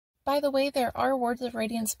By the way, there are Words of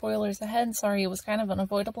Radiance spoilers ahead. Sorry, it was kind of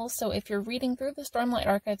unavoidable, so if you're reading through the Stormlight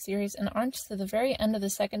Archive series and aren't to the very end of the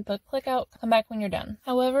second book, click out, come back when you're done.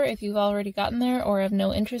 However, if you've already gotten there or have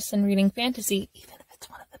no interest in reading fantasy, even if it's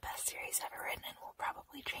one of the best series ever written and will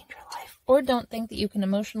probably change your life, or don't think that you can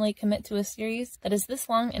emotionally commit to a series that is this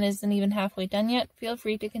long and isn't even halfway done yet, feel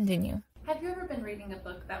free to continue. Have you ever been reading a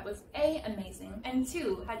book that was A, amazing, and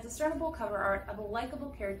 2, had discernible cover art of a likable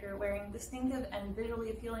character wearing distinctive and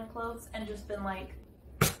visually appealing clothes and just been like,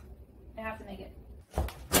 I have to make it?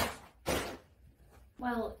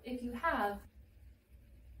 Well, if you have,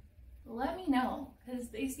 let me know, because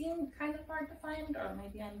they seem kind of hard to find, or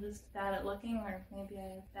maybe I'm just bad at looking, or maybe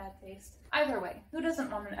I have bad taste. Either way, who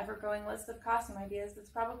doesn't want an ever-growing list of costume ideas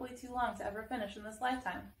that's probably too long to ever finish in this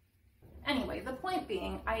lifetime? Anyway, the point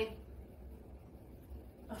being,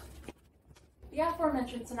 the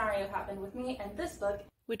aforementioned scenario happened with me and this book,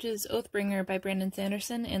 which is Oathbringer by Brandon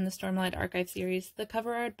Sanderson in the Stormlight Archive series. The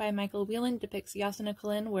cover art by Michael Whelan depicts Jasnah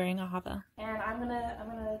Kholin wearing a Havah. And I'm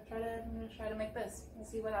gonna try to make this and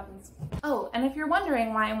see what happens. Oh, and if you're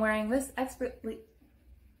wondering why I'm wearing this expertly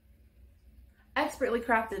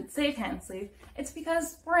crafted safe hand sleeve, it's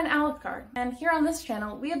because we're in Allégro, and here on this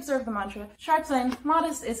channel we observe the mantra, sharp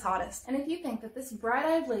modest is hottest. And if you think that this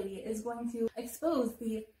bright-eyed lady is going to expose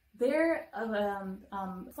the bare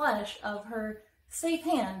flesh of her safe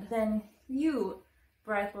hand, then you,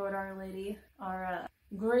 Bright Lord Our Lady, are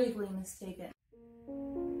gravely mistaken.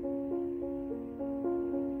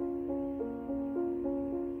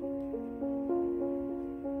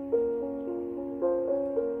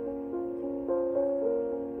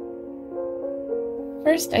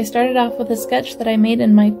 First, I started off with a sketch that I made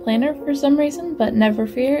in my planner for some reason, but never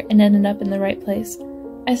fear, it ended up in the right place.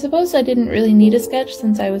 I suppose I didn't really need a sketch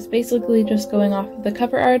since I was basically just going off of the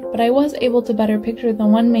cover art, but I was able to better picture the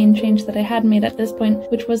one main change that I had made at this point,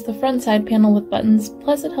 which was the front side panel with buttons,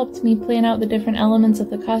 plus it helped me plan out the different elements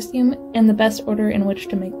of the costume and the best order in which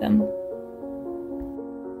to make them.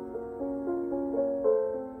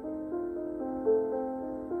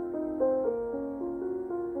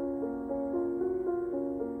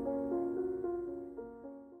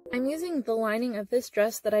 I'm using the lining of this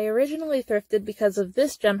dress that I originally thrifted because of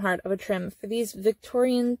this gem heart of a trim for these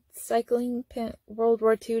Victorian cycling pant World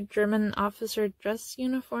War II German officer dress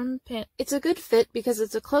uniform pant. It's a good fit because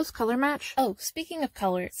it's a close color match. Oh, speaking of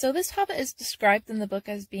color, so this Havah is described in the book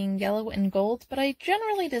as being yellow and gold, but I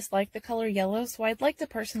generally dislike the color yellow, so I'd like to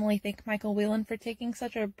personally thank Michael Whelan for taking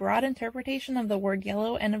such a broad interpretation of the word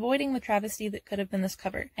yellow and avoiding the travesty that could have been this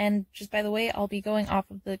cover. And just by the way, I'll be going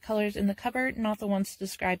off of the colors in the cover, not the ones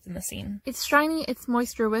described in the scene. It's shiny, it's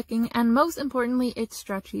moisture wicking, and most importantly, it's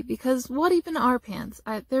stretchy, because what even are pants?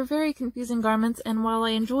 They're very confusing garments, and while I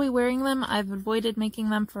enjoy wearing them, I've avoided making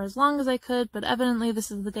them for as long as I could, but evidently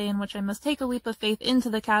this is the day in which I must take a leap of faith into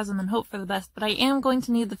the chasm and hope for the best, but I am going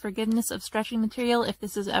to need the forgiveness of stretchy material if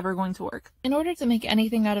this is ever going to work. In order to make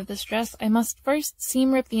anything out of this dress, I must first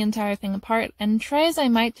seam rip the entire thing apart, and try as I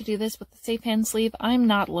might to do this with the safe hand sleeve, I'm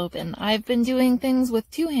not Lopin. I've been doing things with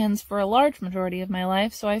two hands for a large majority of my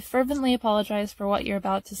life, so I fervently apologize for what you're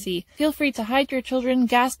about to see. Feel free to hide your children,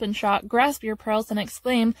 gasp and shock, grasp your pearls, and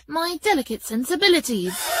exclaim, "My delicate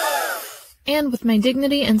sensibilities!" And with my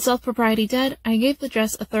dignity and self-propriety dead, I gave the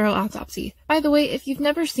dress a thorough autopsy. By the way, if you've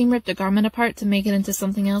never seam-ripped a garment apart to make it into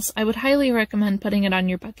something else, I would highly recommend putting it on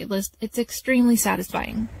your bucket list. It's extremely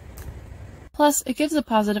satisfying. Plus, it gives a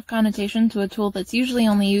positive connotation to a tool that's usually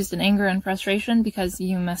only used in anger and frustration because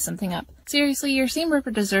you mess something up. Seriously, your seam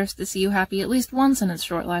ripper deserves to see you happy at least once in its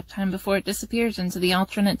short lifetime before it disappears into the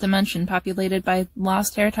alternate dimension populated by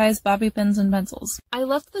lost hair ties, bobby pins, and pencils. I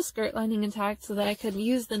left the skirt lining intact so that I could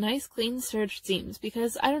use the nice clean serged seams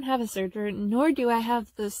because I don't have a serger, nor do I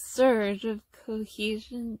have the surge of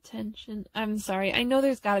cohesion, tension. I'm sorry, I know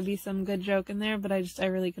there's gotta be some good joke in there, but I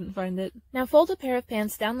really couldn't find it. Now fold a pair of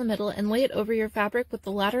pants down the middle and lay it over your fabric with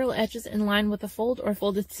the lateral edges in line with a fold or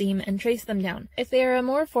folded seam and trace them down. If they are a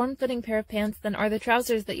more form-fitting pair of pants than are the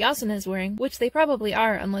trousers that Jasnah is wearing, which they probably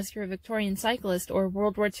are unless you're a Victorian cyclist or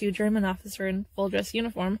World War II German officer in full dress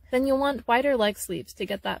uniform, then you'll want wider leg sleeves to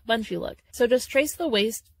get that bunchy look. So just trace the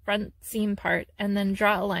waist front seam part and then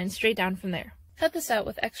draw a line straight down from there. Cut this out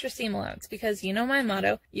with extra seam allowance because you know my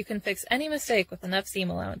motto, you can fix any mistake with enough seam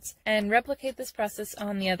allowance, and replicate this process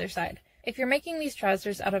on the other side. If you're making these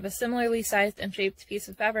trousers out of a similarly sized and shaped piece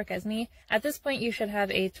of fabric as me, at this point you should have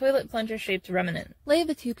a toilet plunger shaped remnant. Lay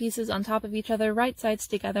the two pieces on top of each other right sides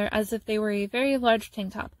together as if they were a very large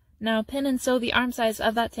tank top. Now pin and sew the arm size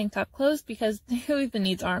of that tank top closed because who even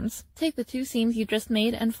needs arms? Take the two seams you just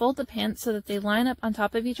made and fold the pants so that they line up on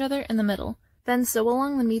top of each other in the middle. Then sew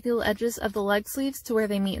along the medial edges of the leg sleeves to where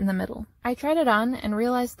they meet in the middle. I tried it on and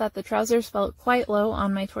realized that the trousers felt quite low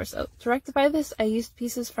on my torso. To rectify this, I used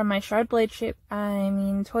pieces from my shard blade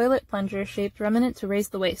toilet plunger shaped remnant to raise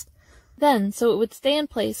the waist. Then, so it would stay in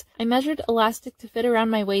place, I measured elastic to fit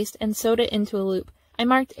around my waist and sewed it into a loop. I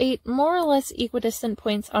marked 8 more or less equidistant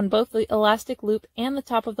points on both the elastic loop and the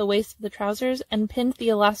top of the waist of the trousers and pinned the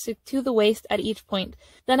elastic to the waist at each point.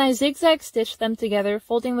 Then I zigzag stitched them together,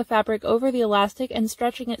 folding the fabric over the elastic and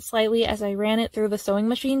stretching it slightly as I ran it through the sewing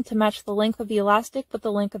machine to match the length of the elastic with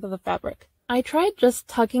the length of the fabric. I tried just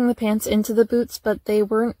tucking the pants into the boots, but they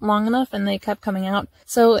weren't long enough and they kept coming out,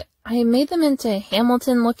 so I made them into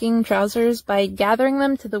Hamilton-looking trousers by gathering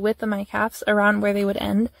them to the width of my calves around where they would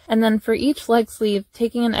end, and then for each leg sleeve,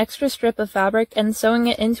 taking an extra strip of fabric and sewing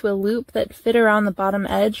it into a loop that fit around the bottom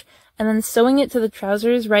edge, and then sewing it to the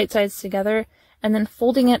trousers right sides together, and then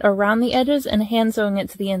folding it around the edges and hand sewing it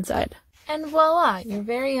to the inside. And voila, your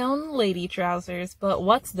very own lady trousers. But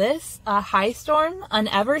what's this? A high storm? An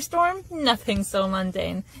everstorm? Nothing so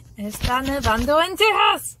mundane. Está nevando en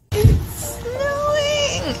Texas! It's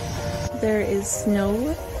snowing! There is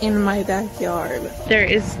snow in my backyard. There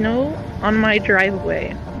is snow on my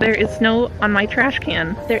driveway. There is snow on my trash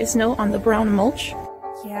can. There is snow on the brown mulch.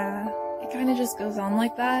 Yeah, it kind of just goes on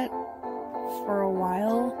like that for a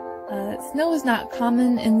while. Snow is not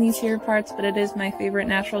common in these here parts, but it is my favorite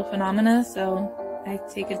natural phenomena, so I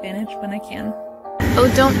take advantage when I can. Oh,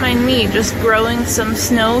 don't mind me, just growing some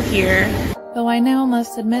snow here. Though I now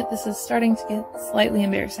must admit this is starting to get slightly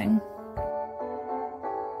embarrassing.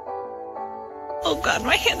 Oh god,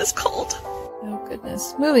 my hand is cold. Oh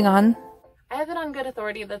goodness. Moving on. I have it on good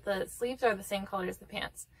authority that the sleeves are the same color as the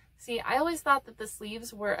pants. See, I always thought that the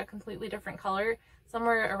sleeves were a completely different color,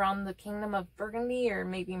 somewhere around the kingdom of burgundy or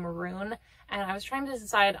maybe maroon, and I was trying to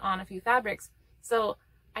decide on a few fabrics. So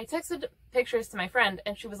I texted pictures to my friend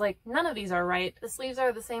and she was like, none of these are right. The sleeves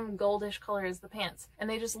are the same goldish color as the pants, and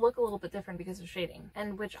they just look a little bit different because of shading,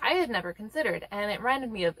 and which I had never considered, and it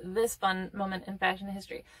reminded me of this fun moment in fashion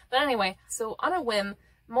history. But anyway, so on a whim,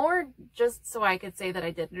 more just so I could say that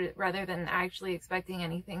I did it rather than actually expecting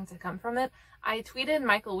anything to come from it, I tweeted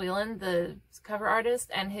Michael Whelan, the cover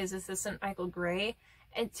artist, and his assistant Michael Gray,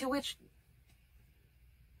 and to which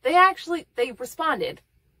they responded.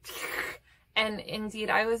 And indeed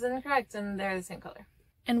I was incorrect, and they're the same color.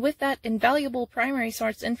 And with that invaluable primary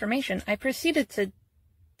source information, I proceeded to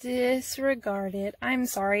disregard it. I'm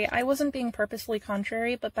sorry, I wasn't being purposefully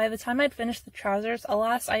contrary, but by the time I'd finished the trousers,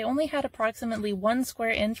 alas, I only had approximately 1 square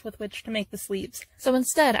inch with which to make the sleeves. So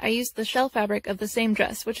instead, I used the shell fabric of the same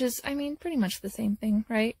dress, which is, I mean, pretty much the same thing,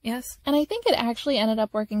 right? Yes? And I think it actually ended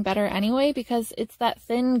up working better anyway, because it's that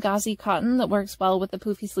thin, gauzy cotton that works well with the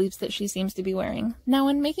poofy sleeves that she seems to be wearing. Now,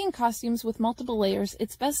 when making costumes with multiple layers,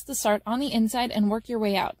 it's best to start on the inside and work your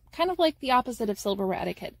way out, kind of like the opposite of silverware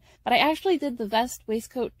etiquette. But I actually did the vest,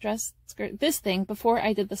 waistcoat, dress, skirt, this thing before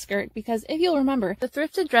I did the skirt, because if you'll remember, the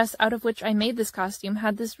thrifted dress out of which I made this costume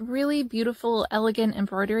had this really beautiful, elegant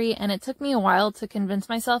embroidery, and it took me a while to convince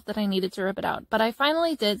myself that I needed to rip it out. But I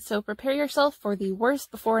finally did, so prepare yourself for the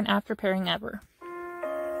worst before and after pairing ever.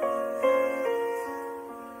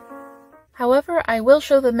 However, I will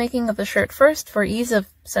show the making of the shirt first for ease of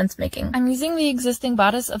sense making. I'm using the existing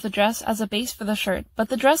bodice of the dress as a base for the shirt, but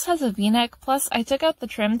the dress has a v-neck, plus I took out the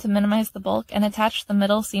trim to minimize the bulk and attached the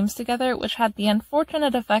middle seams together, which had the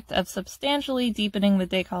unfortunate effect of substantially deepening the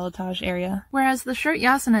décolletage area. Whereas the shirt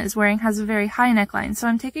Jasnah is wearing has a very high neckline, so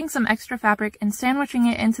I'm taking some extra fabric and sandwiching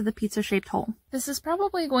it into the pizza-shaped hole. This is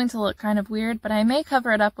probably going to look kind of weird, but I may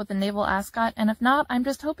cover it up with a naval ascot, and if not, I'm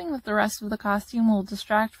just hoping that the rest of the costume will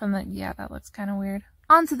distract from the— yeah, that looks kind of weird.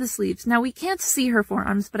 On to the sleeves. Now, we can't see her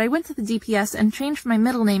forearms, but I went to the DPS and changed my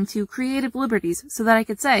middle name to Creative Liberties so that I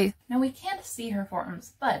could say, now we can't see her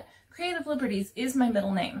forearms, but Creative Liberties is my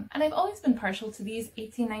middle name. And I've always been partial to these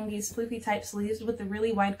 1890s floofy type sleeves with the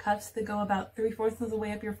really wide cuffs that go about 3/4 of the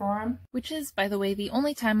way up your forearm, which is, by the way, the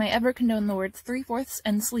only time I ever condone the words 3/4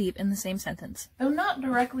 and sleeve in the same sentence. Though not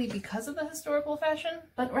directly because of the historical fashion,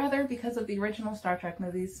 but rather because of the original Star Trek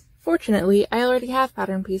movies. Fortunately, I already have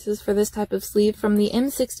pattern pieces for this type of sleeve from the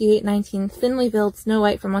M6819 thinly veiled Snow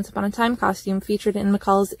White from Once Upon a Time costume featured in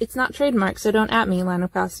McCall's It's Not Trademark, So Don't At Me line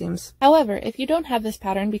of costumes. However, if you don't have this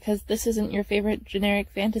pattern because this isn't your favorite generic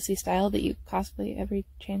fantasy style that you cosplay every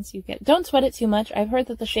chance you get, don't sweat it too much. I've heard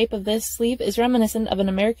that the shape of this sleeve is reminiscent of an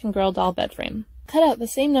American Girl doll bed frame. Cut out the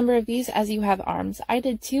same number of these as you have arms. I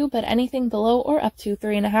did 2, but anything below or up to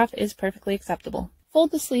 3.5 is perfectly acceptable.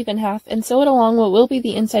 Fold the sleeve in half and sew it along what will be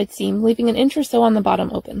the inside seam, leaving an inch or so on the bottom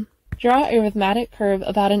open. Draw a rhythmatic curve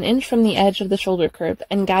about an inch from the edge of the shoulder curve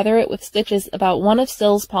and gather it with stitches about one of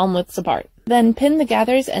still's palm widths apart. Then pin the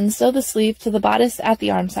gathers and sew the sleeve to the bodice at the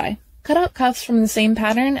armscye. Cut out cuffs from the same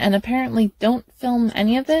pattern and apparently don't film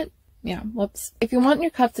any of it. Yeah, whoops. If you want your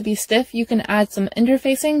cuff to be stiff, you can add some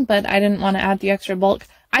interfacing, but I didn't want to add the extra bulk.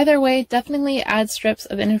 Either way, definitely add strips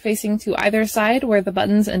of interfacing to either side where the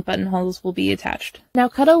buttons and buttonholes will be attached. Now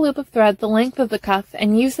cut a loop of thread the length of the cuff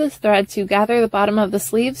and use this thread to gather the bottom of the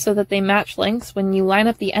sleeve so that they match lengths when you line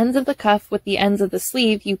up the ends of the cuff with the ends of the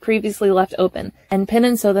sleeve you previously left open, and pin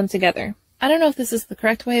and sew them together. I don't know if this is the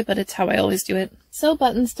correct way, but it's how I always do it. Sew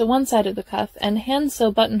buttons to one side of the cuff and hand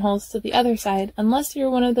sew buttonholes to the other side, unless you're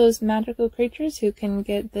one of those magical creatures who can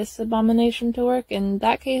get this abomination to work. In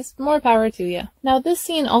that case, more power to you. Now this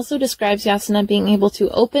scene also describes Jasnah being able to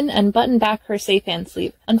open and button back her safe hand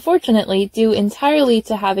sleeve. Unfortunately, due entirely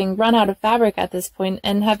to having run out of fabric at this point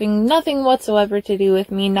and having nothing whatsoever to do with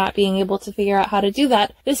me not being able to figure out how to do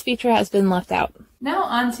that, this feature has been left out. Now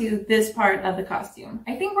on to this part of the costume.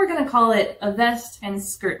 I think we're going to call it a vest and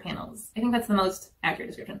skirt panels. I think that's the most accurate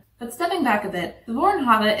description. But stepping back a bit, the Vorin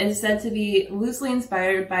Havah is said to be loosely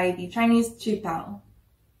inspired by the Chinese qipao.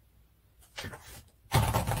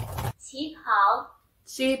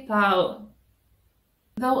 Qipao.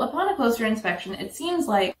 Though upon a closer inspection, it seems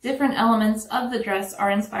like different elements of the dress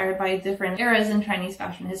are inspired by different eras in Chinese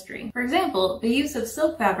fashion history. For example, the use of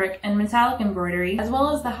silk fabric and metallic embroidery, as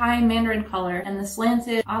well as the high mandarin collar and the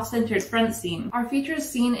slanted, off-centered front seam, are features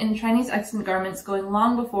seen in Chinese accent garments going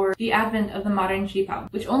long before the advent of the modern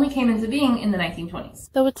qipao, which only came into being in the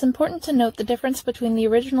 1920s. Though it's important to note the difference between the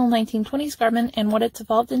original 1920s garment and what it's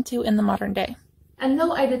evolved into in the modern day. And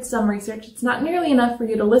though I did some research, it's not nearly enough for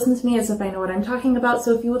you to listen to me as if I know what I'm talking about,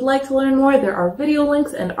 so if you would like to learn more, there are video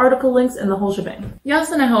links and article links and the whole shebang.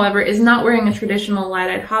 Jasnah, however, is not wearing a traditional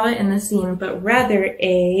light-eyed Havah in this scene, but rather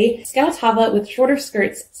a Scout Havah with shorter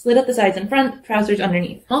skirts, slit at the sides and front, trousers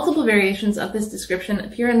underneath. Multiple variations of this description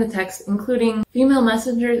appear in the text, including female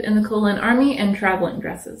messengers in the Kholin army and traveling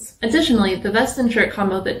dresses. Additionally, the vest and shirt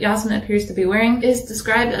combo that Jasnah appears to be wearing is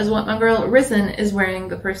described as what my girl Risen is wearing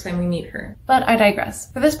the first time we meet her. But I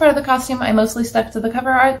digress. For this part of the costume, I mostly stuck to the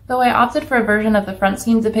cover art, though I opted for a version of the front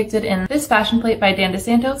seam depicted in this fashion plate by Brandon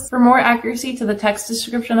Santos for more accuracy to the text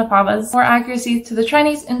description of Havahs, more accuracy to the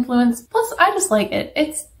Chinese influence, plus I just like it.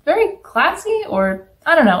 It's very classy, or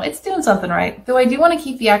I don't know, it's doing something right. Though I do want to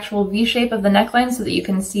keep the actual V shape of the neckline so that you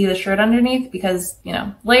can see the shirt underneath because, you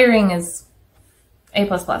know, layering is A++.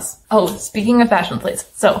 Oh, speaking of fashion plates.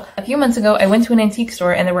 So, a few months ago, I went to an antique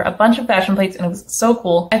store and there were a bunch of fashion plates and it was so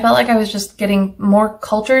cool. I felt like I was just getting more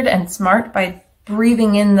cultured and smart by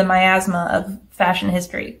breathing in the miasma of fashion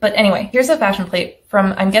history. But anyway, here's a fashion plate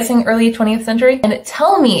from, I'm guessing, early 20th century. And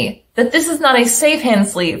tell me that this is not a safe hand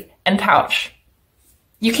sleeve and pouch.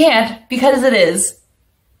 You can't, because it is.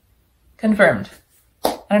 Confirmed.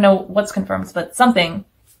 I don't know what's confirmed, but something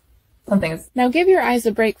is. Now give your eyes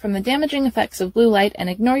a break from the damaging effects of blue light and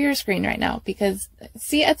ignore your screen right now, because,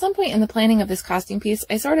 see, at some point in the planning of this costume piece,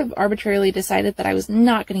 I sort of arbitrarily decided that I was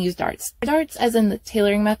not going to use darts. Darts as in the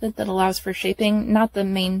tailoring method that allows for shaping, not the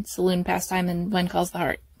main saloon pastime in When Calls the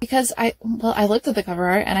Heart. Because I looked at the cover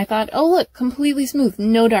art and I thought, oh look, completely smooth,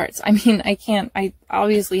 no darts. I mean, I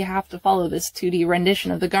obviously have to follow this 2D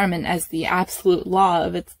rendition of the garment as the absolute law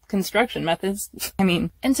of its construction methods. And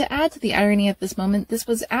to add to the irony of this moment, this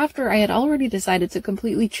was after I had already decided to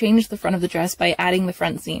completely change the front of the dress by adding the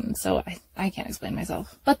front seam, so I can't explain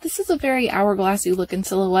myself. But this is a very hourglassy looking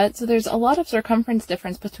silhouette, so there's a lot of circumference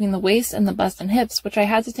difference between the waist and the bust and hips, which I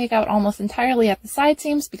had to take out almost entirely at the side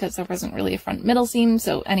seams because there wasn't really a front middle seam,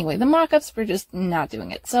 so anyway, the mock-ups were just not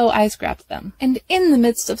doing it, so I scrapped them. And in the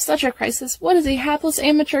midst of such a crisis, what is a hapless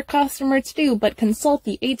amateur costumer to do but consult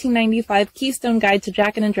the 1895 Keystone Guide to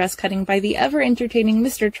Jacket and Dress Cutting by the ever-entertaining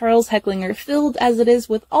Mr. Charles Hecklinger, filled as it is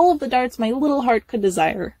with all of the darts my little heart could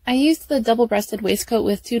desire. I used the double-breasted waistcoat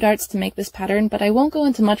with 2 darts to make this pattern, but I won't go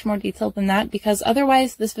into much more detail than that because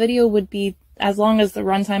otherwise this video would be as long as the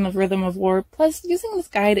runtime of Rhythm of War, plus using this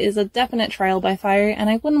guide is a definite trial by fire, and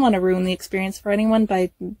I wouldn't want to ruin the experience for anyone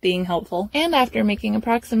by being helpful. And after making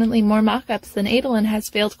approximately more mock-ups than Adolin has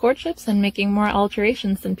failed courtships and making more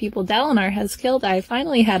alterations than people Dalinar has killed, I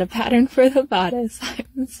finally had a pattern for the bodice.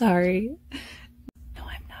 I'm sorry. No,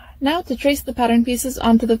 I'm not. Now to trace the pattern pieces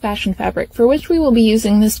onto the fashion fabric, for which we will be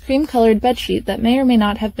using this cream-colored bedsheet that may or may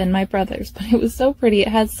not have been my brother's, but it was so pretty. It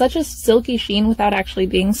had such a silky sheen without actually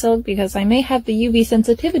being silk, because I may have the UV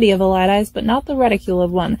sensitivity of a light eyes, but not the reticule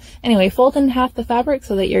of one. Anyway, fold in half the fabric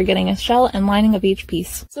so that you're getting a shell and lining of each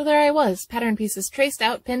piece. So there I was, pattern pieces traced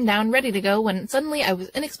out, pinned down, ready to go, when suddenly I was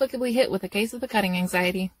inexplicably hit with a case of the cutting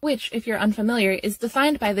anxiety, which, if you're unfamiliar, is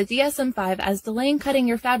defined by the DSM-5 as delaying cutting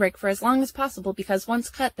your fabric for as long as possible, because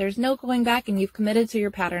once cut, there's no going back and you've committed to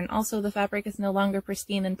your pattern. Also, the fabric is no longer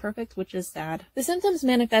pristine and perfect, which is sad. The symptoms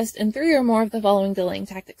manifest in 3 or more of the following delaying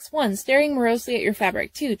tactics. 1. Staring morosely at your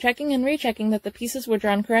fabric. 2. Checking and rechecking that the pieces were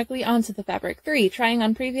drawn correctly onto the fabric. 3. Trying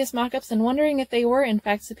on previous mock-ups and wondering if they were, in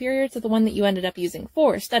fact, superior to the one that you ended up using.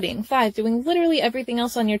 4. Studying. 5. Doing literally everything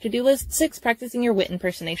else on your to-do list. 6. Practicing your wit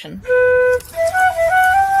impersonation.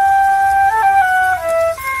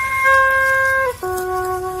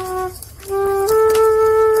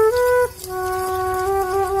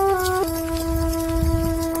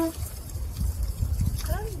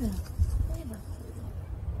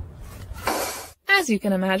 As you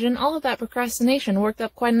can imagine, all of that procrastination worked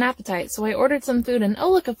up quite an appetite, so I ordered some food and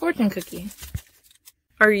oh look, a fortune cookie.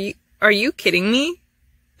 Are you kidding me?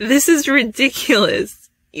 This is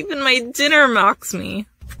ridiculous. Even my dinner mocks me.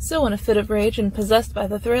 So in a fit of rage and possessed by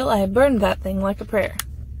the thrill, I burned that thing like a prayer.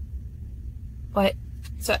 What?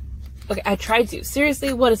 So, okay, I tried to.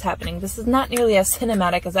 Seriously, what is happening? This is not nearly as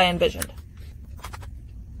cinematic as I envisioned.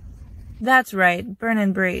 That's right, burn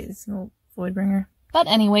and braise, oh, Oathbringer. But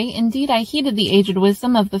anyway, indeed I heeded the aged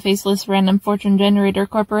wisdom of the faceless random fortune generator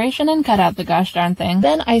corporation and cut out the gosh darn thing.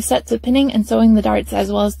 Then I set to pinning and sewing the darts as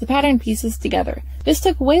well as the pattern pieces together. This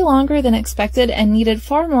took way longer than expected and needed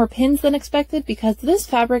far more pins than expected because this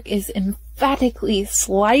fabric is emphatically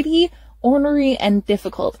slidey, ornery, and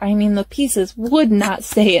difficult. I mean, the pieces would not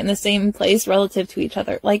stay in the same place relative to each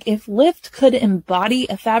other. Like, if lift could embody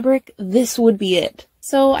a fabric, this would be it.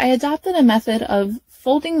 So I adopted a method of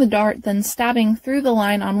folding the dart, then stabbing through the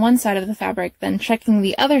line on one side of the fabric, then checking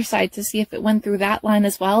the other side to see if it went through that line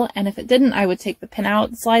as well, and if it didn't, I would take the pin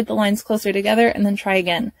out, slide the lines closer together, and then try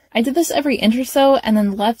again. I did this every inch or so, and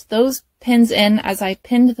then left those pins in as I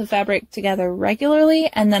pinned the fabric together regularly,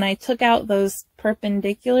 and then I took out those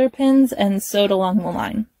perpendicular pins and sewed along the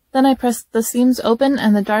line. Then I pressed the seams open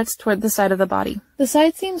and the darts toward the side of the body. The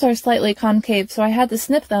side seams are slightly concave, so I had to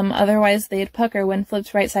snip them, otherwise they'd pucker when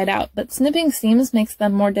flipped right side out. But snipping seams makes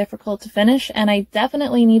them more difficult to finish, and I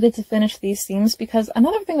definitely needed to finish these seams because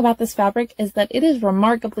another thing about this fabric is that it is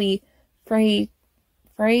remarkably prone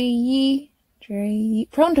to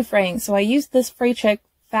fraying, so I used this fray check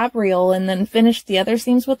fabrial and then finished the other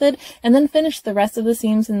seams with it, and then finished the rest of the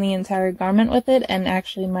seams in the entire garment with it, and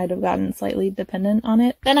actually might have gotten slightly dependent on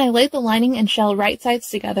it. Then I laid the lining and shell right sides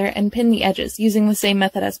together and pinned the edges, using the same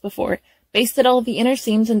method as before. Basted all of the inner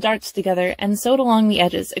seams and darts together, and sewed along the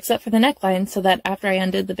edges, except for the neckline, so that after I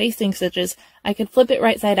undid the basting stitches, I could flip it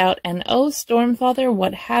right side out, and oh, Stormfather,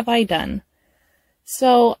 what have I done?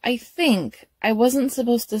 So, I think I wasn't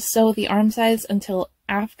supposed to sew the arm sides until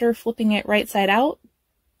after flipping it right side out,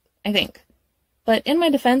 I think. But in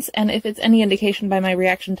my defense, and if it's any indication by my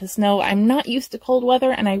reaction to snow, I'm not used to cold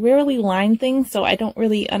weather and I rarely line things, so I don't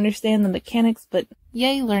really understand the mechanics, but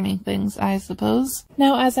yay learning things, I suppose.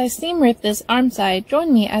 Now as I seam rip this armscye,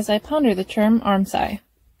 join me as I ponder the term armscye.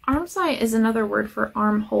 Armscye is another word for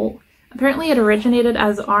armhole. Apparently it originated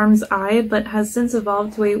as arm's eye, but has since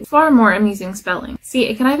evolved to a far more amusing spelling. See,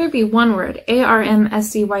 it can either be one word,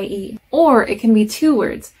 A-R-M-S-C-Y-E, or it can be two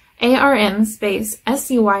words, A-R-M space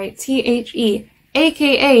S-C-Y-T-H-E,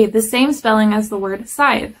 aka the same spelling as the word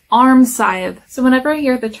scythe, arm scythe. So whenever I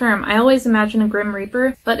hear the term, I always imagine a Grim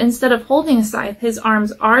Reaper, but instead of holding a scythe, his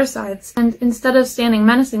arms are scythes, and instead of standing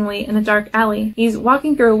menacingly in a dark alley, he's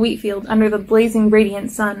walking through a wheat field under the blazing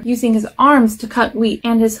radiant sun, using his arms to cut wheat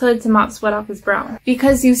and his hood to mop sweat off his brow.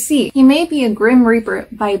 Because you see, he may be a Grim Reaper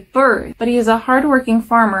by birth, but he is a hard-working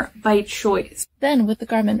farmer by choice. Then, with the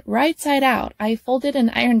garment right side out, I folded and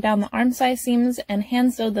ironed down the armscye seams and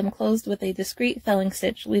hand-sewed them closed with a discreet felling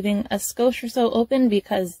stitch, leaving a skosh or so open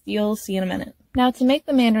because you'll see in a minute. Now to make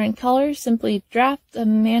the mandarin collar, simply draft a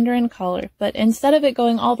mandarin collar, but instead of it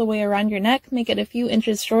going all the way around your neck, make it a few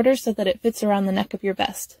inches shorter so that it fits around the neck of your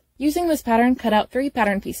vest. Using this pattern, cut out 3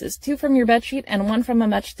 pattern pieces, 2 from your bedsheet and 1 from a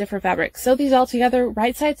much stiffer fabric. Sew these all together,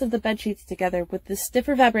 right sides of the bedsheets together with the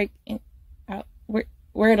stiffer fabric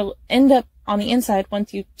where it'll end up on the inside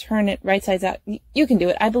once you turn it right sides out. You can do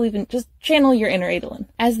it. I believe in just channel your inner Adolin.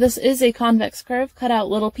 As this is a convex curve, cut out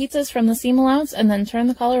little pizzas from the seam allowance and then turn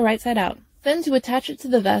the collar right side out. Then to attach it to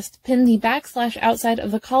the vest, pin the back/outside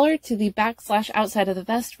of the collar to the back/outside of the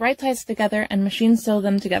vest, right sides together, and machine sew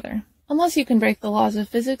them together. Unless you can break the laws of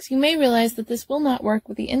physics, you may realize that this will not work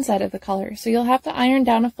with the inside of the collar, so you'll have to iron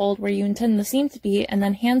down a fold where you intend the seam to be, and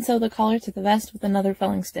then hand sew the collar to the vest with another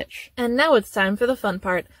felling stitch. And now it's time for the fun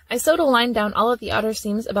part. I sewed a line down all of the outer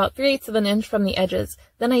seams about 3/8 of an inch from the edges.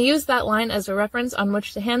 Then I used that line as a reference on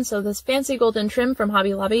which to hand sew this fancy golden trim from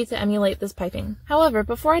Hobby Lobby to emulate this piping. However,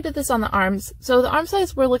 before I did this on the arms, so the arm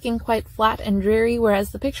sides were looking quite flat and dreary,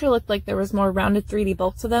 whereas the picture looked like there was more rounded 3D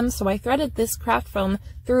bulk to them, so I threaded this craft foam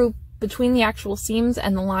through between the actual seams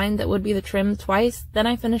and the line that would be the trim twice, then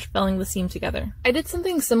I finished felling the seam together. I did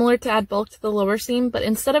something similar to add bulk to the lower seam, but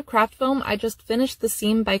instead of craft foam, I just finished the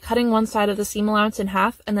seam by cutting one side of the seam allowance in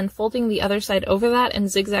half and then folding the other side over that and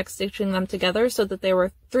zigzag stitching them together so that there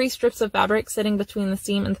were 3 strips of fabric sitting between the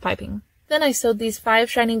seam and the piping. Then I sewed these 5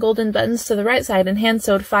 shiny golden buttons to the right side and hand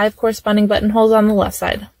sewed 5 corresponding buttonholes on the left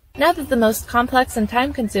side. Now that the most complex and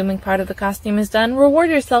time-consuming part of the costume is done, reward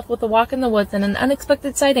yourself with a walk in the woods and an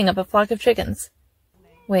unexpected sighting of a flock of chickens.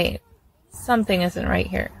 Wait, something isn't right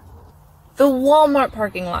here. The Walmart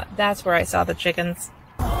parking lot, that's where I saw the chickens.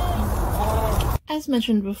 As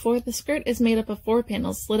mentioned before, the skirt is made up of 4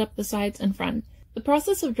 panels slit up the sides and front. The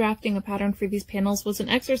process of drafting a pattern for these panels was an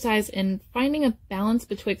exercise in finding a balance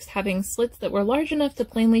betwixt having slits that were large enough to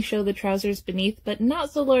plainly show the trousers beneath, but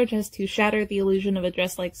not so large as to shatter the illusion of a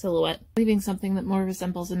dress-like silhouette, leaving something that more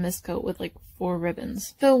resembles a miscoat with like 4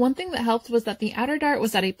 ribbons. Though one thing that helped was that the outer dart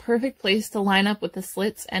was at a perfect place to line up with the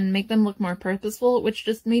slits and make them look more purposeful, which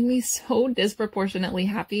just made me so disproportionately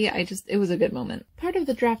happy. It was a good moment. Part of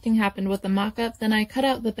the drafting happened with the mock-up, then I cut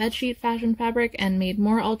out the bedsheet fashion fabric and made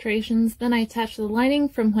more alterations, then I attached the lining,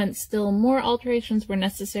 from whence still more alterations were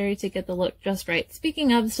necessary to get the look just right.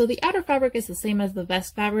 Speaking of, so the outer fabric is the same as the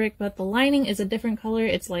vest fabric, but the lining is a different color.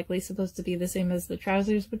 It's likely supposed to be the same as the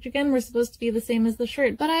trousers, which again were supposed to be the same as the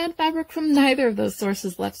shirt, but I had fabric from neither of those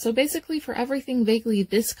sources left, so basically for everything vaguely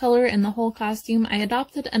this color in the whole costume, I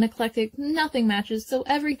adopted an eclectic nothing matches, so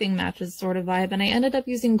everything matches sort of vibe, and I ended up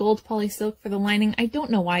using gold poly silk for the lining. I don't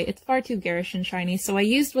know why, it's far too garish and shiny, so I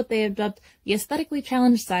used what they have dubbed the aesthetically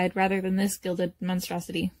challenged side rather than this gilded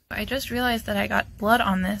monstrosity. I just realized that I got blood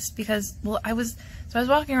on this because, well, I was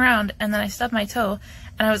walking around and then I stubbed my toe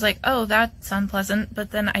and I was like, oh, that's unpleasant,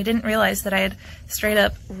 but then I didn't realize that I had straight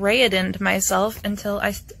up Rayodened myself until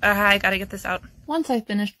I gotta get this out. Once I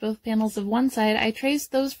finished both panels of one side, I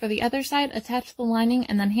traced those for the other side, attached the lining,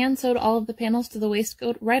 and then hand-sewed all of the panels to the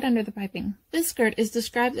waistcoat right under the piping. This skirt is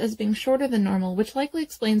described as being shorter than normal, which likely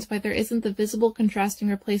explains why there isn't the visible contrasting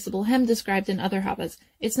replaceable hem described in other Havahs.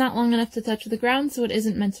 It's not long enough to touch the ground, so it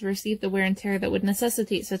isn't meant to receive the wear and tear that would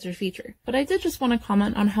necessitate such a feature. But I did just want to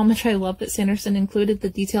comment on how much I love that Sanderson included the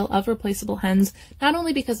detail of replaceable hems, not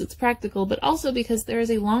only because it's practical, but also because there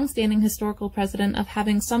is a long-standing historical precedent of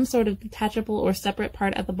having some sort of detachable or separate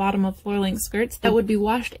part at the bottom of floor-length skirts that would be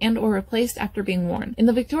washed and or replaced after being worn. In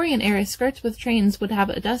the Victorian era, skirts with trains would have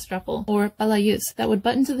a dust ruffle, or balayus, that would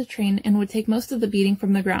button to the train and would take most of the beating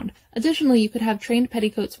from the ground. Additionally, you could have trained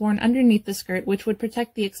petticoats worn underneath the skirt, which would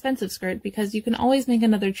protect the expensive skirt, because you can always make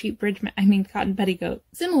another cheap cotton petticoat.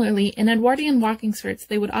 Similarly, in Edwardian walking skirts,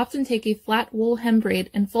 they would often take a flat wool hem braid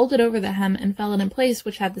and fold it over the hem and fell it in place,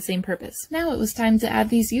 which had the same purpose. Now it was time to add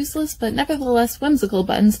these useless but nevertheless whimsical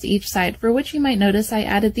buttons to each side, for which you might notice I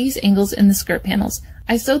added these angles in the skirt panels.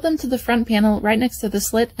 I sewed them to the front panel right next to the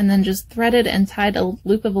slit and then just threaded and tied a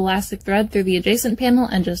loop of elastic thread through the adjacent panel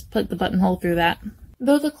and just put the buttonhole through that.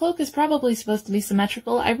 Though the cloak is probably supposed to be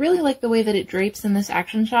symmetrical, I really like the way that it drapes in this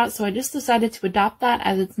action shot, so I just decided to adopt that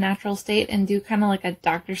as its natural state and do kind of like a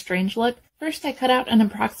Doctor Strange look. First I cut out an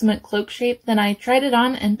approximate cloak shape, then I tried it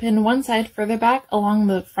on and pinned one side further back along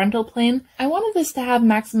the frontal plane. I wanted this to have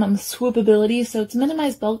maximum swoopability, so to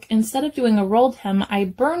minimize bulk, instead of doing a rolled hem, I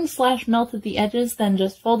burned/melted the edges, then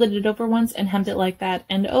just folded it over once and hemmed it like that,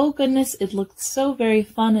 and oh goodness, it looked so very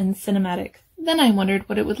fun and cinematic. Then I wondered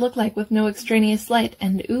what it would look like with no extraneous light,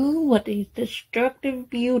 and ooh, what a destructive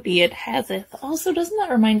beauty it haseth. Also, doesn't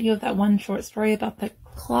that remind you of that one short story about the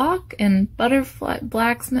clock and butterfly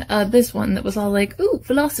blacksmith? This one that was all like, ooh,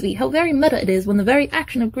 philosophy, how very meta it is when the very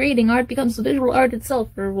action of creating art becomes the visual art itself.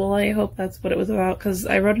 Or, well, I hope that's what it was about, because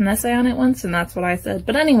I wrote an essay on it once, and that's what I said.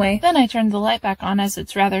 But anyway, then I turned the light back on, as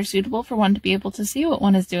it's rather suitable for one to be able to see what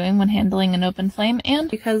one is doing when handling an open flame,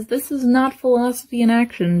 and because this is not philosophy in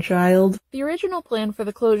action, child. The original plan for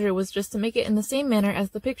the closure was just to make it in the same manner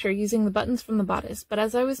as the picture, using the buttons from the bodice, but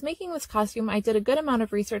as I was making this costume, I did a good amount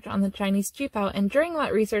of research on the Chinese qipao, and during that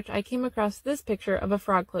that research, I came across this picture of a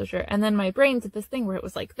frog closure, and then my brain did this thing where it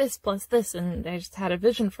was like this plus this, and I just had a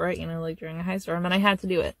vision for it, you know, like during a high storm, and I had to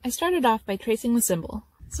do it. I started off by tracing the symbol.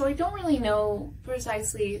 So I don't really know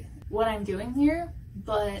precisely what I'm doing here,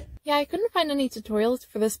 but yeah, I couldn't find any tutorials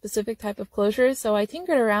for this specific type of closure, so I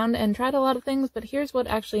tinkered around and tried a lot of things, but here's what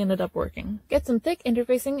actually ended up working. Get some thick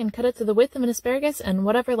interfacing and cut it to the width of an asparagus and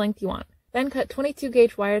whatever length you want. Then cut 22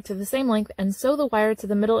 gauge wire to the same length and sew the wire to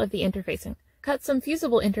the middle of the interfacing. Cut some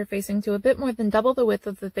fusible interfacing to a bit more than double the width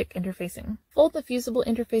of the thick interfacing. Fold the fusible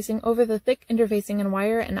interfacing over the thick interfacing and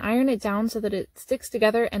wire and iron it down so that it sticks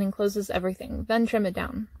together and encloses everything, then trim it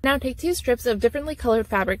down. Now take 2 strips of differently colored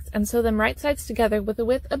fabrics and sew them right sides together with a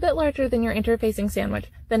width a bit larger than your interfacing sandwich,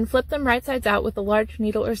 then flip them right sides out with a large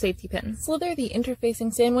needle or safety pin. Slither the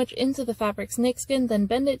interfacing sandwich into the fabric snakeskin, then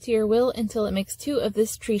bend it to your will until it makes 2 of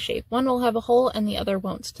this tree shape. One will have a hole and the other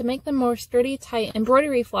won't. To make them more sturdy, tie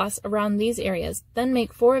embroidery floss around these areas. Then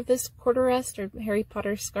make 4 of this quarter-rest or Harry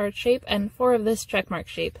Potter scarred shape and 4 of this checkmark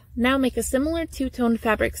shape. Now make a similar 2-toned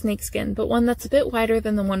fabric snakeskin, but one that's a bit wider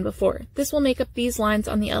than the one before. This will make up these lines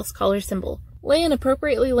on the else collar symbol. Lay an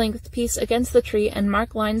appropriately lengthed piece against the tree and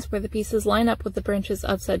mark lines where the pieces line up with the branches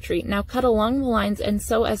of said tree. Now cut along the lines and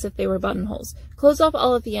sew as if they were buttonholes. Close off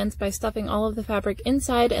all of the ends by stuffing all of the fabric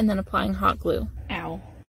inside and then applying hot glue. Ow.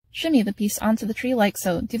 Shimmy the piece onto the tree like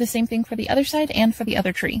so. Do the same thing for the other side and for the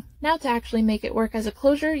other tree. Now to actually make it work as a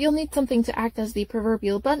closure, you'll need something to act as the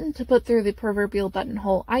proverbial button to put through the proverbial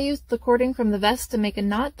buttonhole. I used the cording from the vest to make a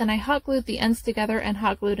knot, then I hot glued the ends together and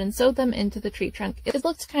hot glued and sewed them into the tree trunk. It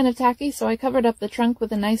looked kind of tacky, so I covered up the trunk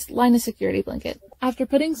with a nice line of security blanket. After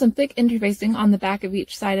putting some thick interfacing on the back of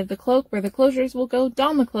each side of the cloak where the closures will go,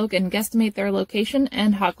 don the cloak and guesstimate their location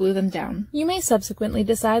and hot glue them down. You may subsequently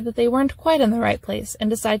decide that they weren't quite in the right place and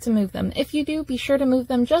decide to move them. If you do, be sure to move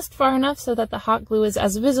them just far enough so that the hot glue is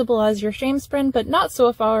as visible as your shame spren, but not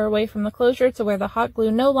so far away from the closure to where the hot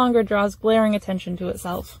glue no longer draws glaring attention to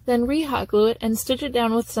itself. Then re-hot glue it and stitch it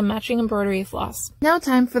down with some matching embroidery floss. Now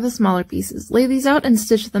time for the smaller pieces. Lay these out and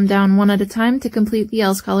stitch them down one at a time to complete the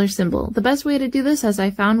else collar symbol. The best way to do this, as I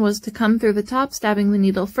found, was to come through the top, stabbing the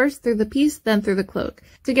needle first through the piece, then through the cloak.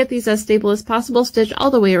 To get these as stable as possible, stitch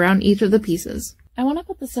all the way around each of the pieces. I want to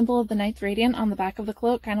put the symbol of the Knight's Radiant on the back of the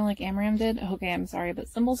cloak, kind of like Amram did. Okay, I'm sorry, but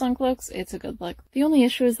symbols on cloaks, it's a good look. The only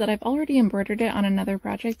issue is that I've already embroidered it on another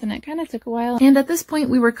project, and it kind of took a while. And at this point,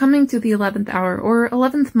 we were coming to the 11th hour, or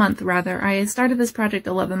 11th month, rather. I started this project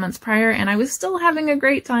 11 months prior, and I was still having a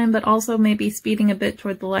great time, but also maybe speeding a bit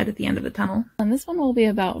toward the light at the end of the tunnel. And this one will be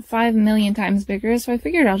about 5 million times bigger, so I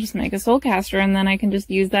figured I'll just make a soul caster, and then I can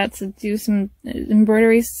just use that to do some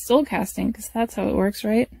embroidery soul casting, because that's how it works,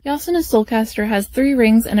 right? Jasnah's soul caster has 3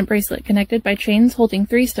 rings and a bracelet connected by chains holding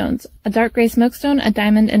 3 stones, a dark gray smokestone, a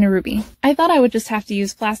diamond, and a ruby. I thought I would just have to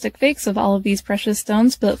use plastic fakes of all of these precious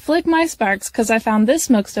stones, but flick my sparks, cause I found this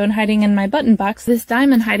smokestone hiding in my button box, this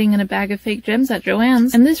diamond hiding in a bag of fake gems at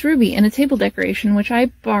Joann's, and this ruby in a table decoration which I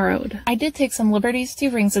borrowed. I did take some liberties, 2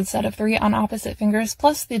 rings instead of 3 on opposite fingers,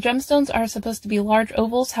 plus the gemstones are supposed to be large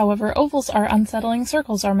ovals, however ovals are unsettling,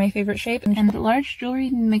 circles are my favorite shape, and large jewelry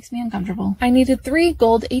makes me uncomfortable. I needed 3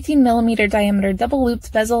 gold 18mm diameter double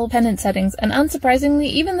looped bezel pendant settings, and unsurprisingly,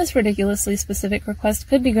 even this ridiculously specific request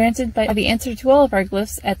could be granted by the answer to all of our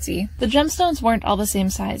glyphs, Etsy. The gemstones weren't all the same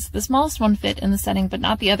size. The smallest one fit in the setting, but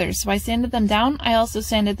not the others, so I sanded them down. I also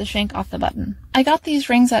sanded the shank off the button. I got these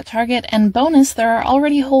rings at Target, and bonus, there are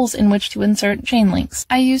already holes in which to insert chain links.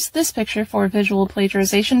 I used this picture for visual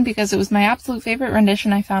plagiarization because it was my absolute favorite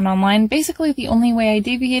rendition I found online. Basically, the only way I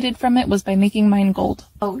deviated from it was by making mine gold.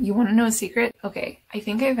 Oh, you want to know a secret? Okay, I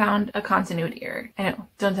think I found a continuity error. I know,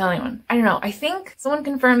 don't tell anyone. I don't know, I think someone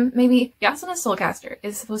confirmed maybe Jasnah's Soulcaster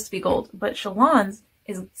is supposed to be gold, but Shallan's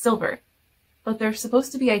is silver. But they're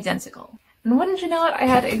supposed to be identical. And wouldn't you know it, I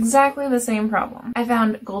had exactly the same problem. I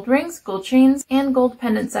found gold rings, gold chains, and gold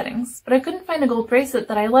pendant settings, but I couldn't find a gold bracelet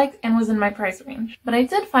that I liked and was in my price range. But I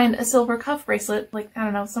did find a silver cuff bracelet, like, I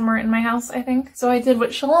don't know, somewhere in my house, I think. So I did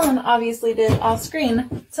what Shallan obviously did off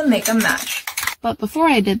screen to make them match. But before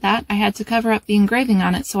I did that, I had to cover up the engraving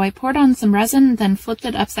on it, so I poured on some resin, then flipped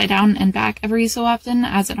it upside down and back every so often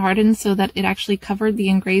as it hardened so that it actually covered the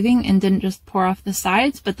engraving and didn't just pour off the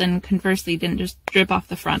sides, but then conversely didn't just drip off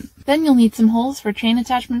the front. Then you'll need some holes for chain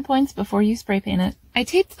attachment points before you spray paint it. I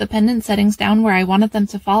taped the pendant settings down where I wanted them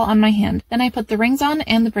to fall on my hand. Then I put the rings on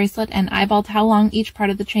and the bracelet and eyeballed how long each part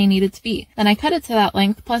of the chain needed to be. Then I cut it to that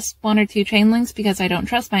length plus 1 or 2 chain links because I don't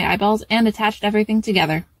trust my eyeballs and attached everything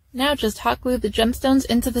together. Now just hot glue the gemstones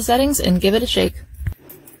into the settings and give it a shake.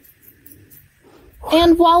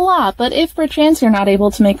 And voila! But if perchance you're not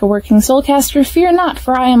able to make a working soulcaster, fear not,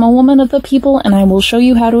 for I am a woman of the people, and I will show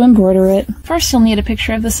you how to embroider it. First, you'll need a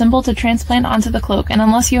picture of the symbol to transplant onto the cloak, and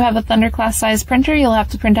unless you have a Thunderclass size printer, you'll have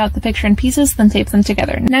to print out the picture in pieces, then tape them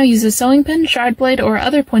together. Now use a sewing pin, shard blade, or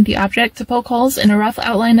other pointy object to poke holes in a rough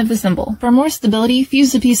outline of the symbol. For more stability,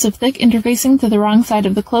 fuse a piece of thick interfacing to the wrong side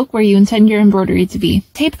of the cloak where you intend your embroidery to be.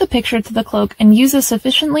 Tape the picture to the cloak, and use a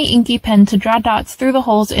sufficiently inky pen to draw dots through the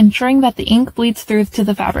holes, ensuring that the ink bleeds through to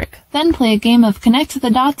the fabric. Then play a game of connect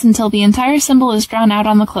the dots until the entire symbol is drawn out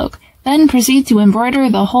on the cloak. Then proceed to embroider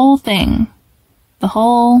the whole thing. The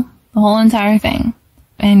whole entire thing.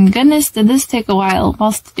 And goodness, did this take a while.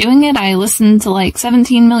 Whilst doing it, I listened to like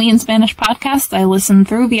 17 million Spanish podcasts. I listened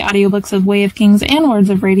through the audiobooks of Way of Kings and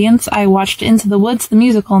Words of Radiance. I watched Into the Woods, the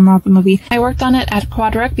musical, not the movie. I worked on it at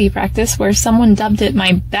quad rugby practice, where someone dubbed it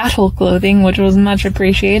my battle clothing, which was much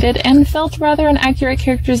appreciated, and felt rather an accurate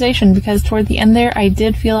characterization, because toward the end there, I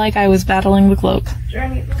did feel like I was battling the cloak.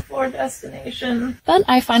 Journey before destination. But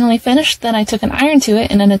I finally finished, then I took an iron to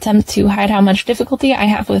it in an attempt to hide how much difficulty I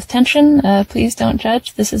have with tension. Please don't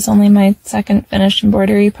judge. This is only my second finished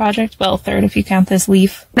embroidery project. Well, third if you count this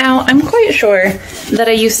leaf. Now, I'm quite sure that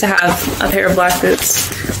I used to have a pair of black boots,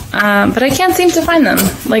 but I can't seem to find them,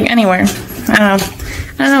 like, anywhere. I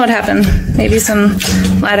don't know what happened. Maybe some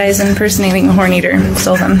lad eyes impersonating a horn eater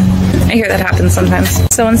stole them. I hear that happens sometimes.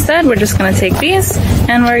 So instead, we're just gonna take these,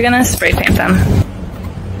 and we're gonna spray paint them.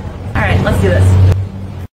 Alright, let's do this.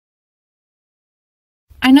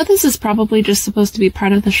 I know this is probably just supposed to be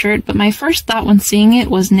part of the shirt, but my first thought when seeing it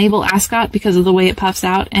was naval ascot because of the way it puffs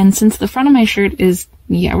out, and since the front of my shirt is,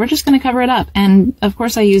 yeah, we're just gonna cover it up. And of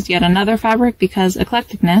course I used yet another fabric because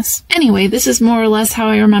eclecticness. Anyway, this is more or less how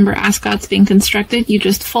I remember ascots being constructed. You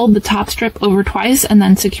just fold the top strip over twice and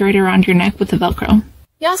then secure it around your neck with the Velcro.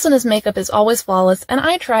 Jasnah's makeup is always flawless, and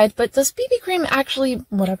I tried, but does BB cream actually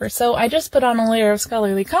whatever, so I just put on a layer of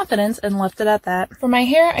scholarly confidence and left it at that. For my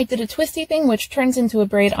hair, I did a twisty thing which turns into a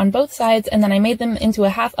braid on both sides, and then I made them into a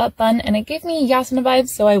half-up bun, and it gave me Jasnah vibes,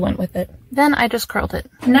 so I went with it. Then I just curled it.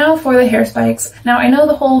 Now for the hair spikes. Now I know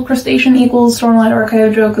the whole crustacean equals Stormlight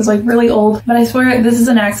Archive joke is like really old, but I swear this is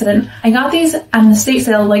an accident. I got these at an estate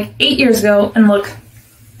sale like 8 years ago, and look,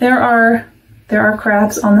 there are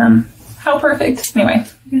crabs on them. How perfect. Anyway,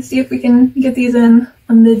 we're gonna see if we can get these in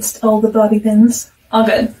amidst all the bobby pins. All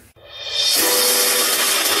good.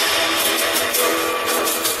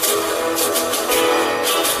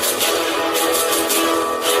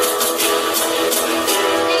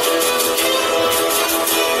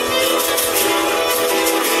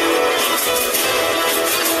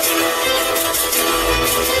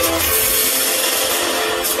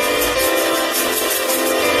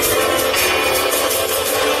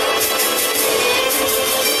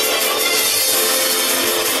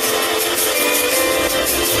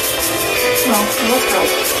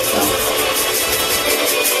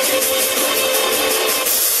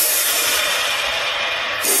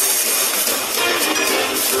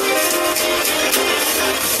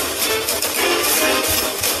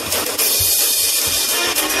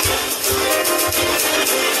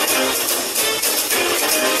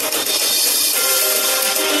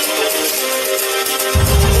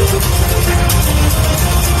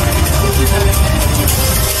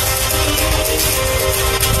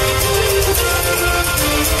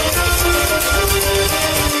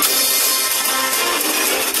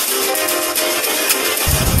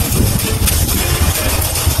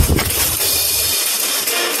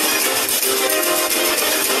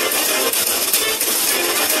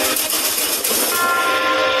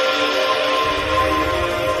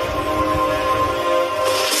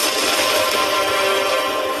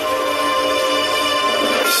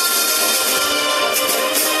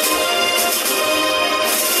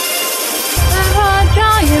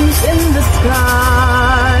 In the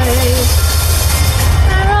sky.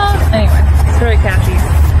 Anyway, it's very catchy.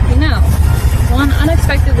 You know, one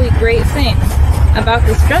unexpectedly great thing about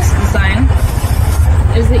this dress design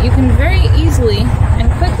is that you can very easily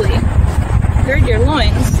and quickly gird your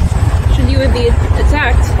loins should you be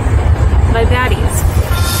attacked by baddies.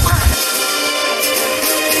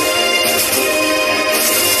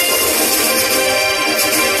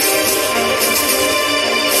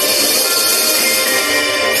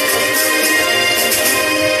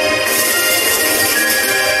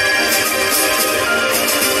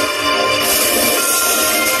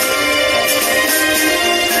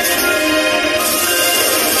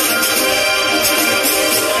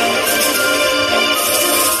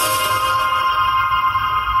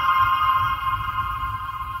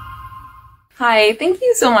 Hi, thank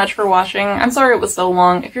you so much for watching. I'm sorry it was so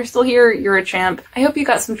long. If you're still here, you're a champ. I hope you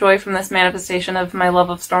got some joy from this manifestation of my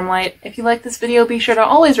love of Stormlight. If you like this video, be sure to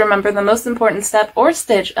always remember the most important step or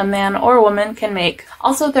stitch a man or woman can make.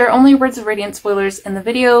 Also, there are only Words of Radiant spoilers in the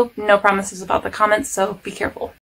video, no promises about the comments, so be careful.